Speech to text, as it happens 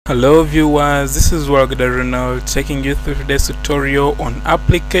Hello viewers, this is Ronald taking you through today's tutorial on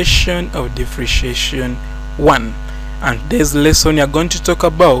application of differentiation 1. And today's lesson we are going to talk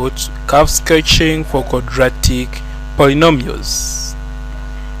about curve sketching for quadratic polynomials.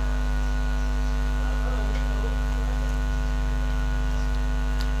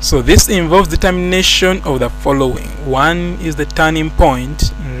 So this involves determination of the following. 1 is the turning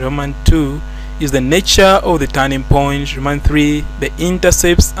point, Roman 2 is the nature of the turning point, Roman 3 the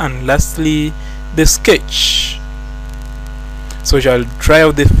intercepts, and lastly the sketch. So we shall try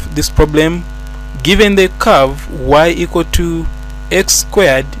out this problem. Given the curve y equal to x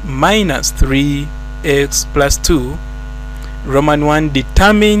squared minus 3x plus 2, Roman 1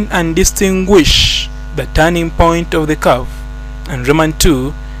 determine and distinguish the turning point of the curve, and Roman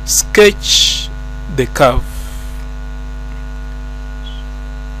 2 sketch the curve.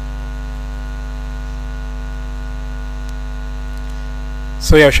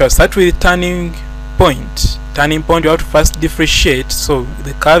 So I shall start with the turning point. Turning point, you have to first differentiate. So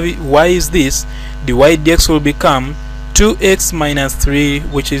the curve y is this, the y dx will become 2x minus 3,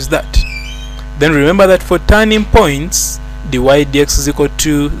 which is that. Then remember that for turning points, the y dx is equal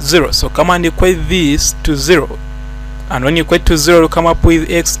to 0. So come and equate this to 0. And when you equate to 0, you come up with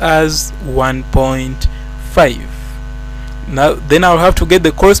x as 1.5. Now then I'll have to get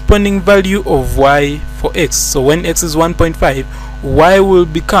the corresponding value of y for x. So when x is 1.5, y will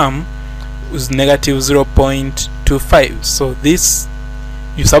become negative 0.25. so this,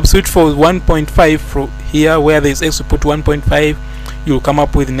 you substitute for 1.5 from here, where there is x, you put 1.5, you will come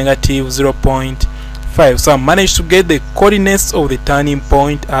up with negative 0.5. so I managed to get the coordinates of the turning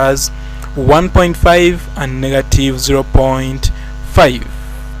point as 1.5 and negative 0.5.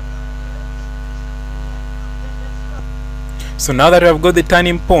 So now that we have got the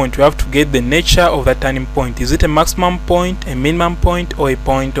turning point, we have to get the nature of that turning point. Is it a maximum point, a minimum point, or a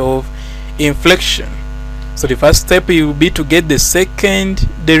point of inflection? So the first step will be to get the second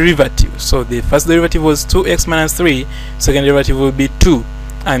derivative. So the first derivative was 2x minus 3, second derivative will be 2.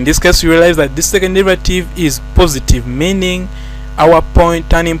 And in this case you realize that this second derivative is positive, meaning our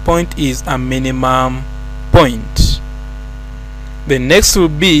turning point is a minimum point. The next will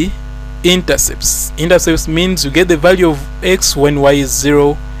be intercepts. Intercepts means you get the value of x when y is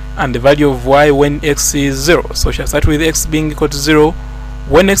 0 and the value of y when x is 0. So we shall start with x being equal to 0.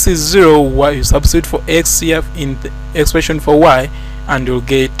 When x is 0, y, you substitute for x here in the expression for y and you'll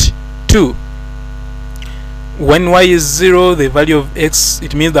get 2. When y is 0, the value of x,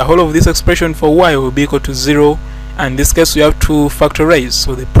 it means the whole of this expression for y will be equal to 0, and in this case we have to factorize.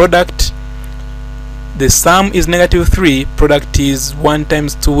 So the product, the sum is negative 3, product is 1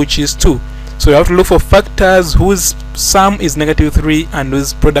 times 2, which is 2. So you have to look for factors whose sum is negative 3 and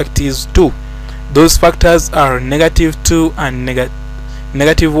whose product is 2. Those factors are negative 2 and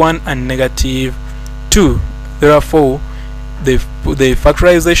negative 1 and negative 2. Therefore the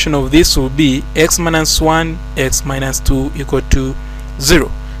factorization of this will be x minus 1, x minus 2 equal to 0.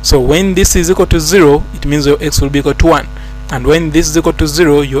 So when this is equal to 0, it means your x will be equal to 1, and when this is equal to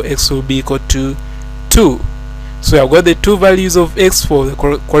 0, your x will be equal to 2. So I've got the two values of x for the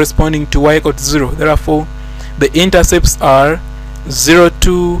corresponding to y equal to 0. Therefore the intercepts are 0,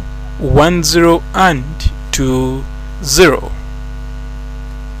 2, 1, 0 and 2, 0.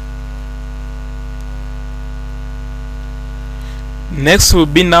 Next will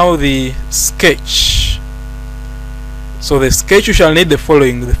be now the sketch. So the sketch, you shall need the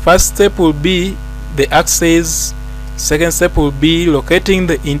following. The first step will be the axes, second step will be locating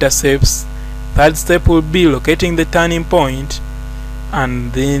the intercepts, third step will be locating the turning point,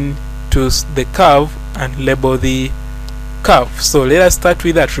 and then to the curve and label the curve. So let us start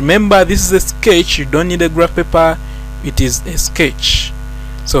with that. Remember, this is a sketch, you don't need a graph paper, it is a sketch.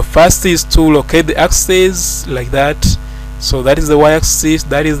 So first is to locate the axes like that. So that is the y-axis,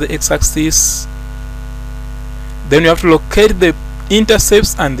 that is the x-axis. Then you have to locate the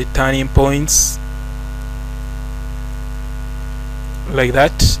intercepts and the turning points like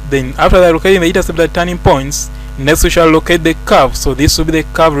that. Then after that, locating the intercept and turning points, next we shall locate the curve. So this will be the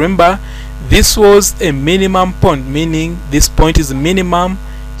curve. Remember, this was a minimum point, meaning this point is minimum,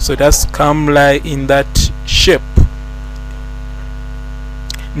 so it has to come like in that shape.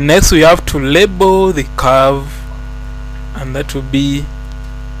 Next we have to label the curve, and that will be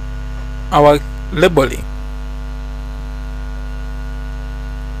our labeling.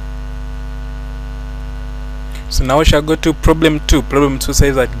 So now we shall go to problem 2. Problem 2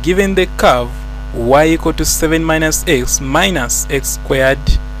 says that given the curve y equal to 7 minus x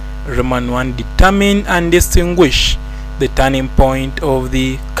squared, Roman 1 determine and distinguish the turning point of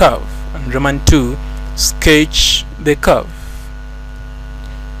the curve, and Roman 2 sketch the curve.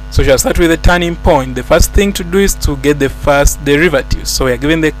 So we shall start with the turning point. The first thing to do is to get the first derivative. So we are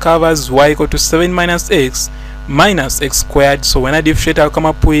given the curve as y equal to 7 minus x squared. So when I differentiate, I'll come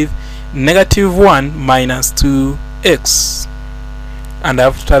up with negative 1 minus 2x. And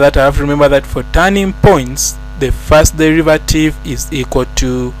after that, I have to remember that for turning points, the first derivative is equal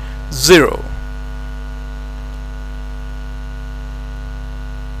to 0.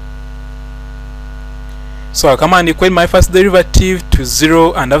 So I'll come and equate my first derivative to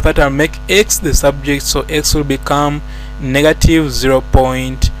 0, and after that I'll make x the subject, so x will become negative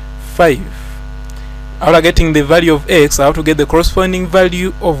 0.5. After getting the value of x, I have to get the corresponding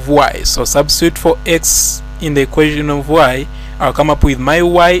value of y. So substitute for x in the equation of y, I'll come up with my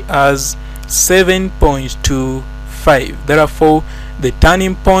y as 7.25. Therefore, the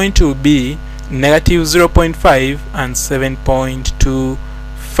turning point will be negative 0.5 and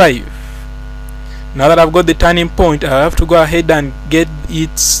 7.25. Now that I've got the turning point, I have to go ahead and get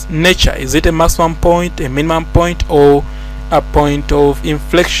its nature. Is it a maximum point, a minimum point, or a point of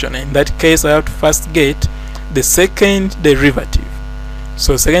inflection? In that case, I have to first get the second derivative.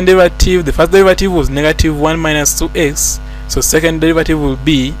 So second derivative, the first derivative was negative 1 minus 2x. So second derivative will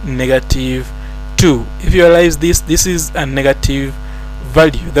be negative 2. If you realize this is a negative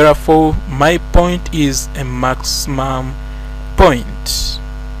value. Therefore, my point is a maximum point.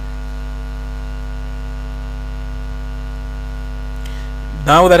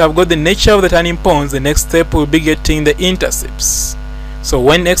 Now that I've got the nature of the turning points, the next step will be getting the intercepts. So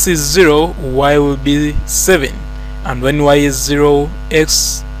when x is 0, y will be 7. And when y is 0,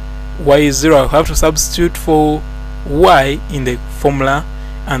 y is 0, I'll have to substitute for y in the formula.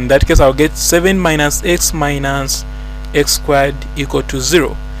 And in that case, I'll get 7 minus x squared equal to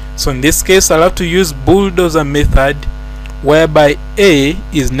 0. So in this case, I'll have to use bulldozer method, whereby a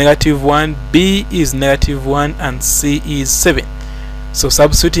is negative 1, b is negative 1, and c is 7. So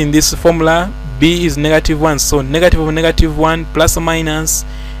substituting this formula, b is negative 1, so negative of negative 1 plus or minus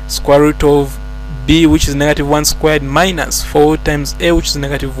square root of b, which is negative 1 squared, minus 4 times a, which is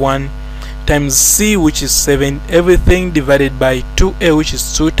negative 1, times c, which is 7, everything divided by 2a, which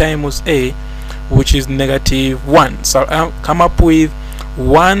is 2 times a, which is negative 1. So I'll come up with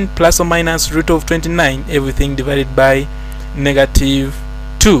 1 plus or minus root of 29, everything divided by negative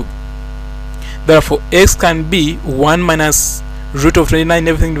 2. Therefore, x can be 1 minus root of 29,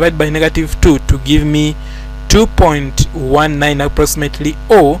 everything divided by negative 2, to give me 2.19 approximately,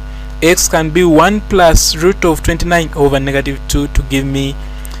 or x can be 1 plus root of 29 over negative 2 to give me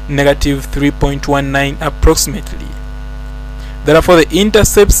negative 3.19 approximately. Therefore, the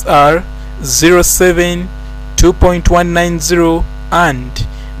intercepts are 0, 7, 2.190 and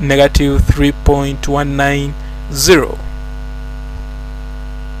negative 3.190.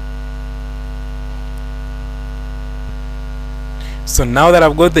 So now that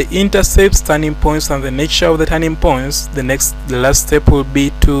I've got the intercepts, turning points, and the nature of the turning points, the last step will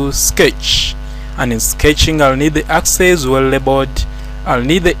be to sketch. And in sketching, I'll need the axes well labeled, I'll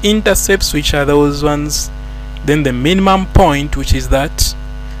need the intercepts, which are those ones, then the minimum point, which is that,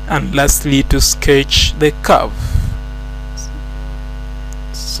 and lastly to sketch the curve.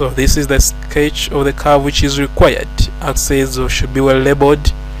 So this is the sketch of the curve which is required. Axes should be well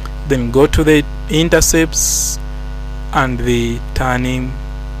labeled, then go to the intercepts and the turning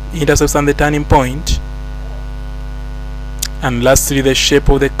point, and lastly the shape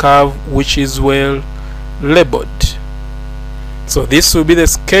of the curve, which is well labeled. So this will be the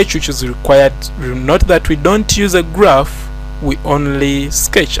sketch which is required. Note that we don't use a graph, we only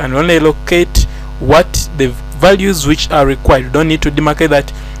sketch and only locate what the values which are required. You don't need to demarcate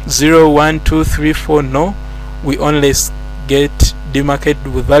that 0, 1, 2, 3, 4. No, we only get demarcate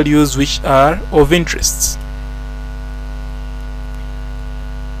with values which are of interest.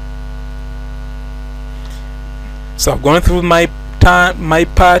 So I've gone through my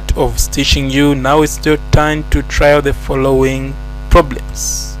part of teaching you. Now it's your turn to try out the following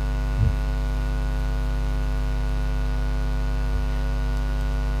problems.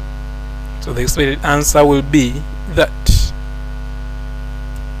 So the expected answer will be that.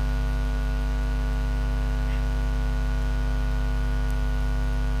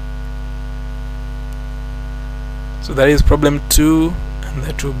 So that is problem 2, and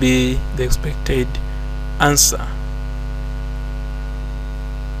that will be the expected answer.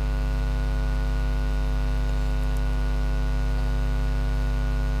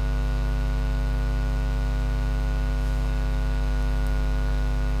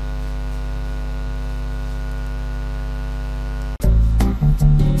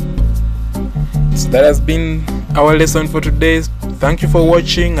 So that has been our lesson for today. Thank you for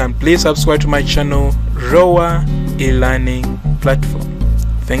watching, and please subscribe to my channel, Rowa e-learning platform.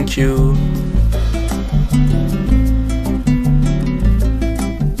 Thank you.